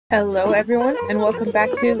Hello everyone, and welcome back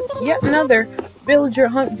to yet another villager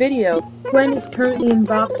hunt video. Gwen is currently in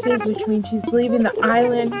boxes, which means she's leaving the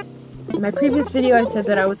island. In my previous video I said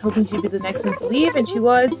that I was hoping she'd be the next one to leave, and she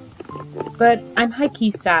was, but I'm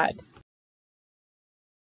high-key sad.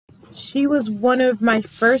 She was one of my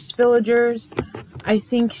first villagers. I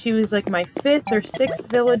think she was like my 5th or 6th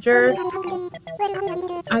villager.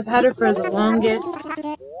 I've had her for the longest.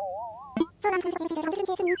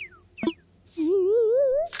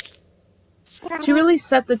 She really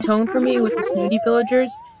set the tone for me with the snooty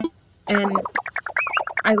villagers, and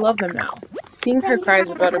I love them now. Seeing her cry is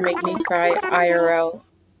about to make me cry IRL.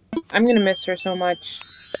 I'm gonna miss her so much.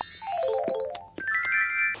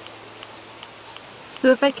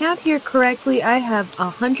 So if I count here correctly, I have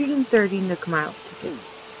 130 Nook Miles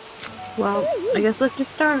tickets. Well, I guess let's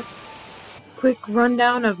just start. Quick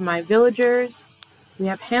rundown of my villagers. We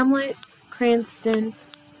have Hamlet, Cranston,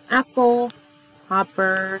 Apple,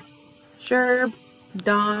 Hopper, Sherb,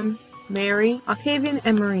 Dom, Mary, Octavian,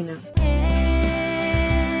 and Marina.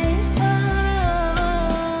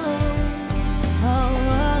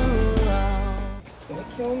 It's gonna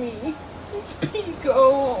kill me. It's Pico.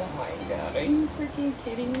 Oh my god, are you freaking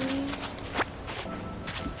kidding me?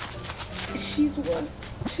 She's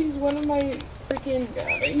one of my freaking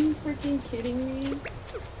god. Are you freaking kidding me?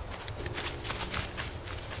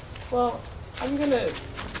 Well, I'm gonna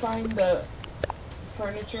find the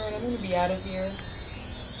furniture and I'm gonna be out of here.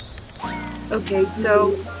 Okay,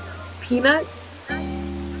 so Peanut,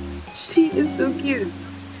 she is so cute.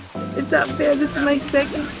 It's not fair, this is my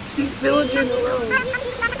second villager in a row.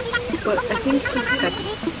 But I think she's second,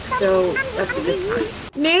 so that's a good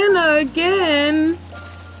sign. Nana again!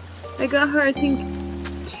 I got her I think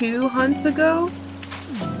 2 hunts ago.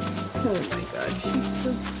 Oh my god, she's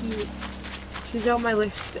so cute. She's on my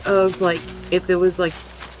list of like, if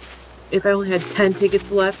I only had 10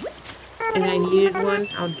 tickets left and I needed one,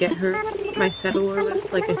 I would get her. My settler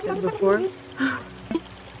list, like I said before.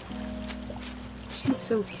 She's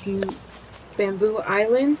so cute. Bamboo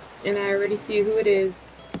Island, and I already see who it is.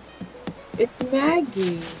 It's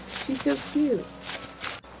Maggie. She's so cute.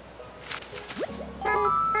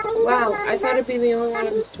 Wow, I thought I'd be the only one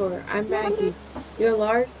on this tour. I'm Maggie. You're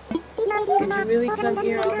Lars? Did you really come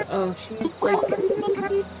here? Oh, she's like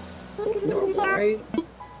normal, right?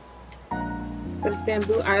 But it's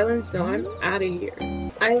Bamboo Island, so I'm out of here.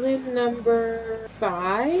 Island number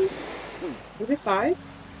 5? Was it 5?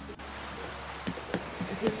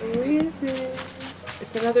 Who is it?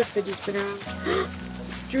 It's another fidget spinner.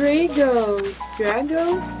 Drago?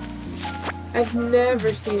 I've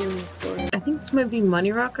never seen him before. I think this might be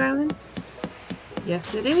Money Rock Island.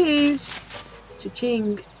 Yes, it is.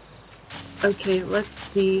 Cha-ching. Okay, let's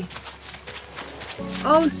see.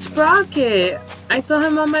 Oh, Sprocket! I saw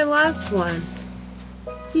him on my last one.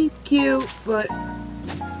 He's cute, but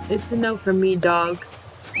it's a no for me, dog.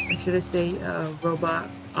 Or should I say, robot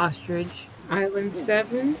ostrich. Island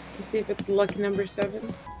 7. Let's see if it's lucky number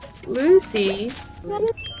 7. Lucy.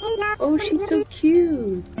 Oh, she's so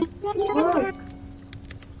cute. Look.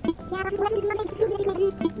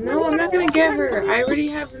 No, I'm not gonna get her. I already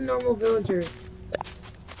have a normal villager.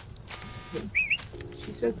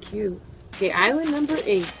 She's so cute. Okay, island number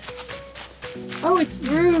 8. Oh, it's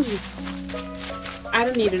Bruce. I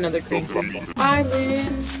don't need another crinkle.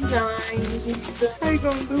 Island 9. How are you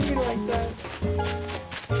going moving like that?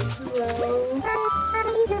 Hello.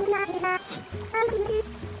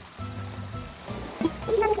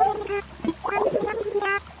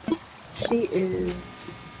 She is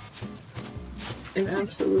an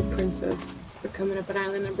absolute princess. We're coming up at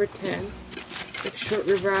island number 10. Like Short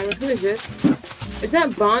River Island. Who is this? Is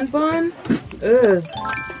that Bon Bon? Ugh.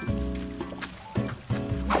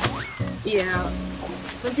 Yeah.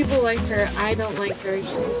 Some people like her. I don't like her.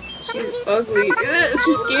 She's ugly. Ugh,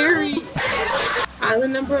 she's scary.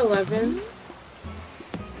 Island number 11.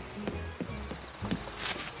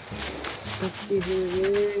 Let's see who it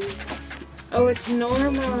is. Oh, it's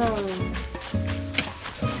Norma.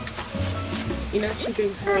 You know, she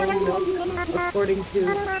drinks her own milk, according to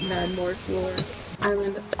Mad Morse lore.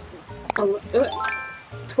 Island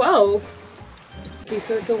 12? Okay,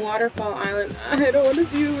 so it's a waterfall island. I don't want to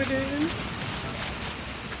see who it is.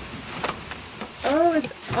 Oh,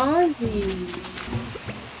 it's Ozzy.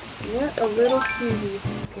 What a little cutie.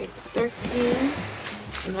 Okay,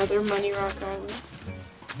 13. Another Money Rock Island.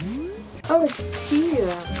 Oh, it's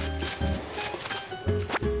Tia.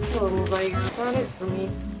 Oh, like, it's not it for me.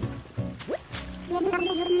 I'm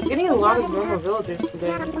getting a lot of normal villagers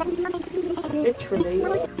today.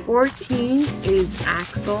 Literally. 14 is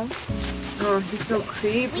Axel. Oh, he's so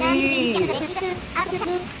creepy.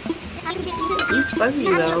 He's fuzzy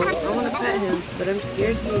though. I want to pet him, but I'm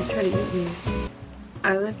scared he would try to eat me.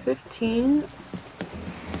 Island 15.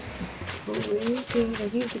 Oh, wait, I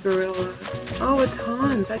think it's a gorilla. Oh, it's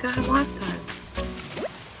Hans. I got him last time.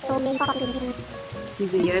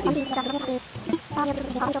 He's a Yeti.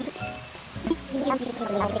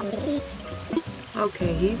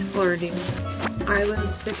 Okay, he's flirting.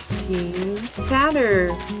 Island 16.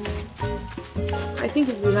 Catter! I think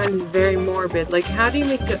his design is very morbid. Like, how do you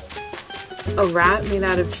make a rat made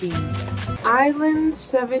out of cheese? Island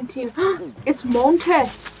 17. It's Monte!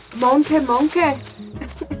 Monte!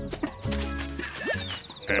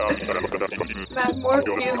 Magmore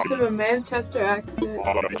gives him a Manchester accent.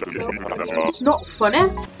 It's not funny.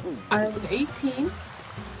 Island 18.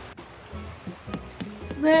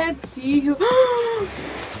 Let's see who.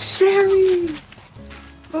 Sherry!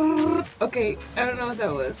 Okay, I don't know what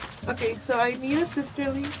that was. Okay, so I need a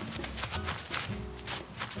sisterly.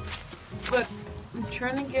 But I'm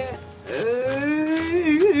trying to get.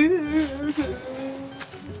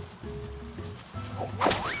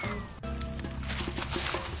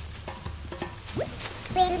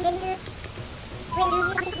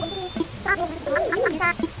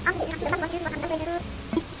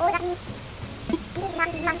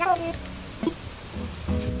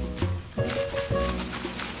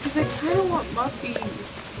 Because I kind of want Muffy,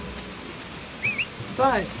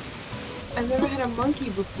 but I've never had a monkey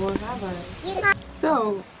before, have I?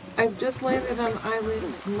 So, I've just landed on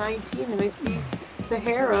Island 19 and I see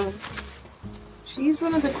Sahara. She's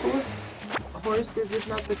one of the coolest horses, if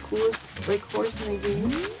not the coolest, like, horse in the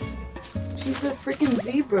game. She's a freaking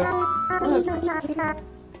zebra.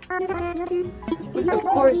 Look. Of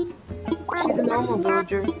course, she's a normal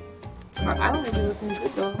villager. Our island is looking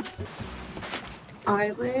good though.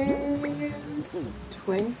 Island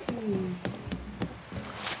 20.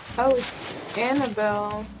 Oh, it's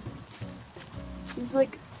Annabelle. She's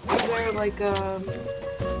like either like a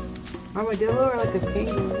armadillo or like a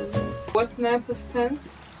penguin. What's 9 plus 10?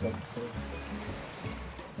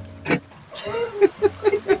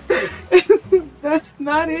 That's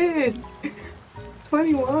not it. It's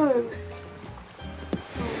 21.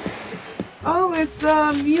 Oh, it's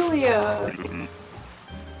Amelia.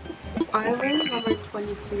 Island number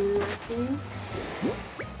 22, I think.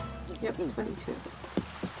 Yep, 22.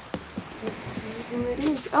 Let's see who it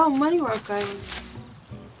is. Oh, Money Rock Island.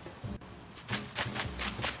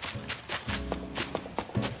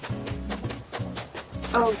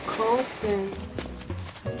 Oh, Colton.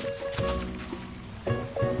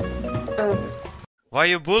 Why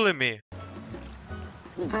you bully me?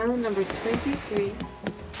 Island number 23.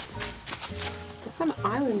 What kind of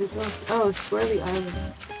island is this? Oh, Swirly Island.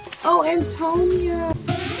 Oh, Antonia!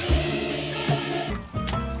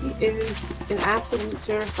 He is an absolute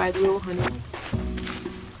certified little honey.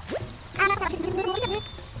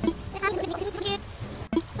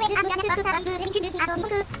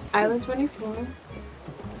 Island 24.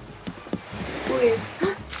 Who is?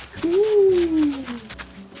 Ooh.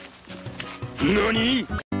 NANI?!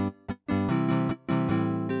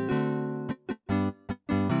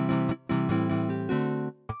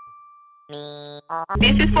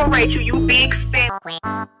 This is for Rachel, you big spin.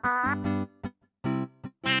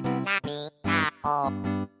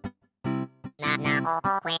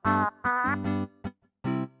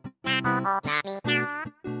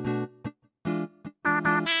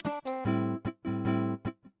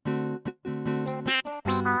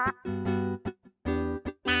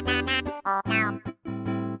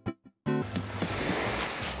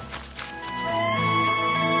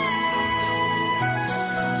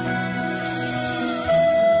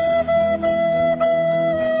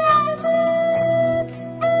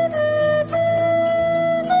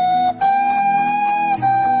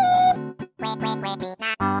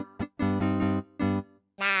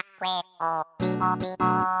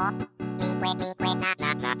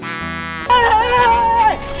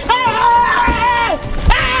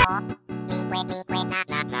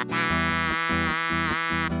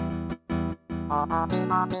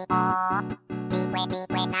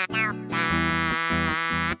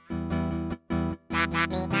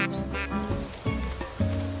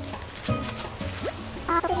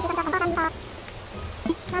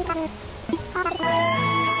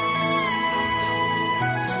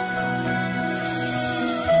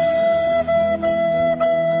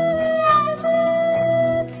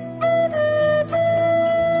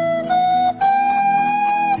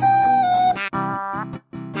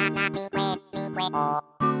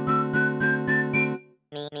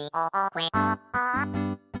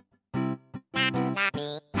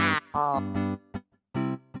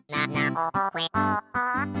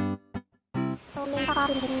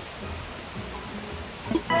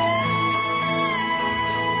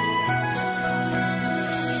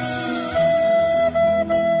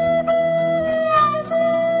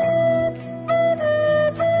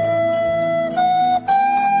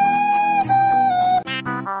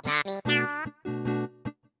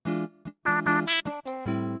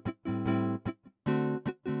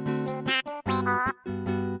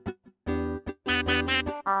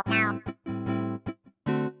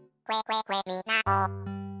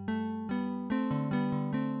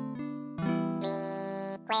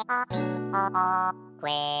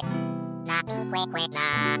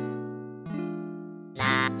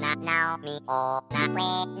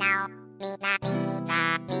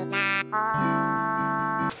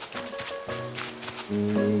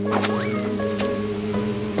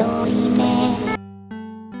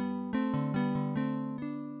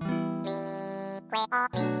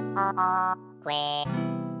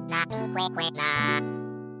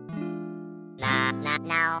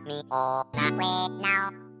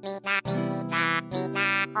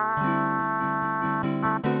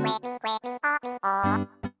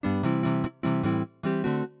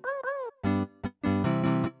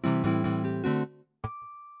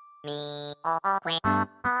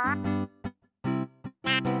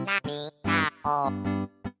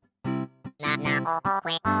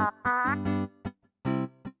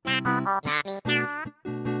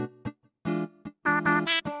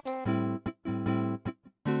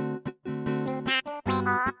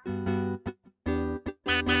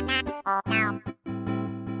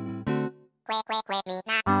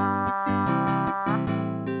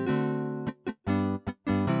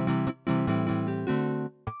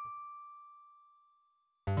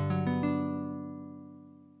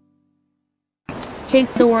 Okay,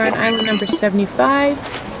 so we're on island number 75.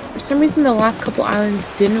 For some reason, the last couple islands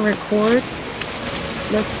didn't record.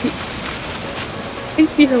 Let's see. I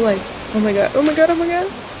see her like, oh my god, oh my god, oh my god.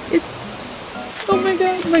 It's, oh my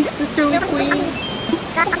god, my sisterly queen.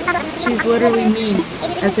 She's literally me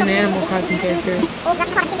as an Animal Crossing character.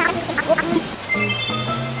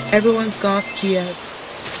 Everyone's goth Gia.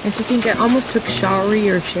 And thinking I almost took Shari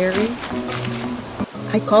or Sherry.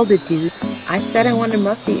 I called it, dude. I said I wanted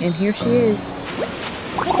Muffy, and here she is.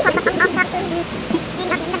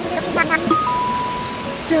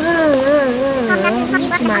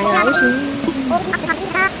 My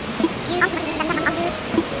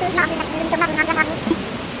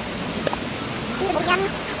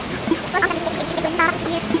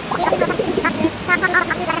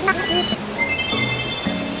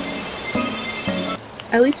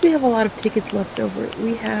At least we have a lot of tickets left over.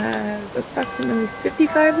 We have approximately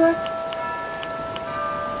 55 left.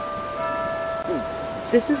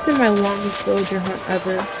 This has been my longest villager hunt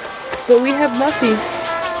ever. But we have Muffy.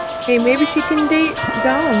 Hey, maybe she can date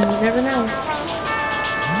Dom. You never know.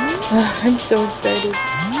 I'm so excited.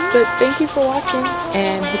 But thank you for watching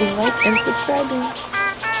and hitting like and subscribing.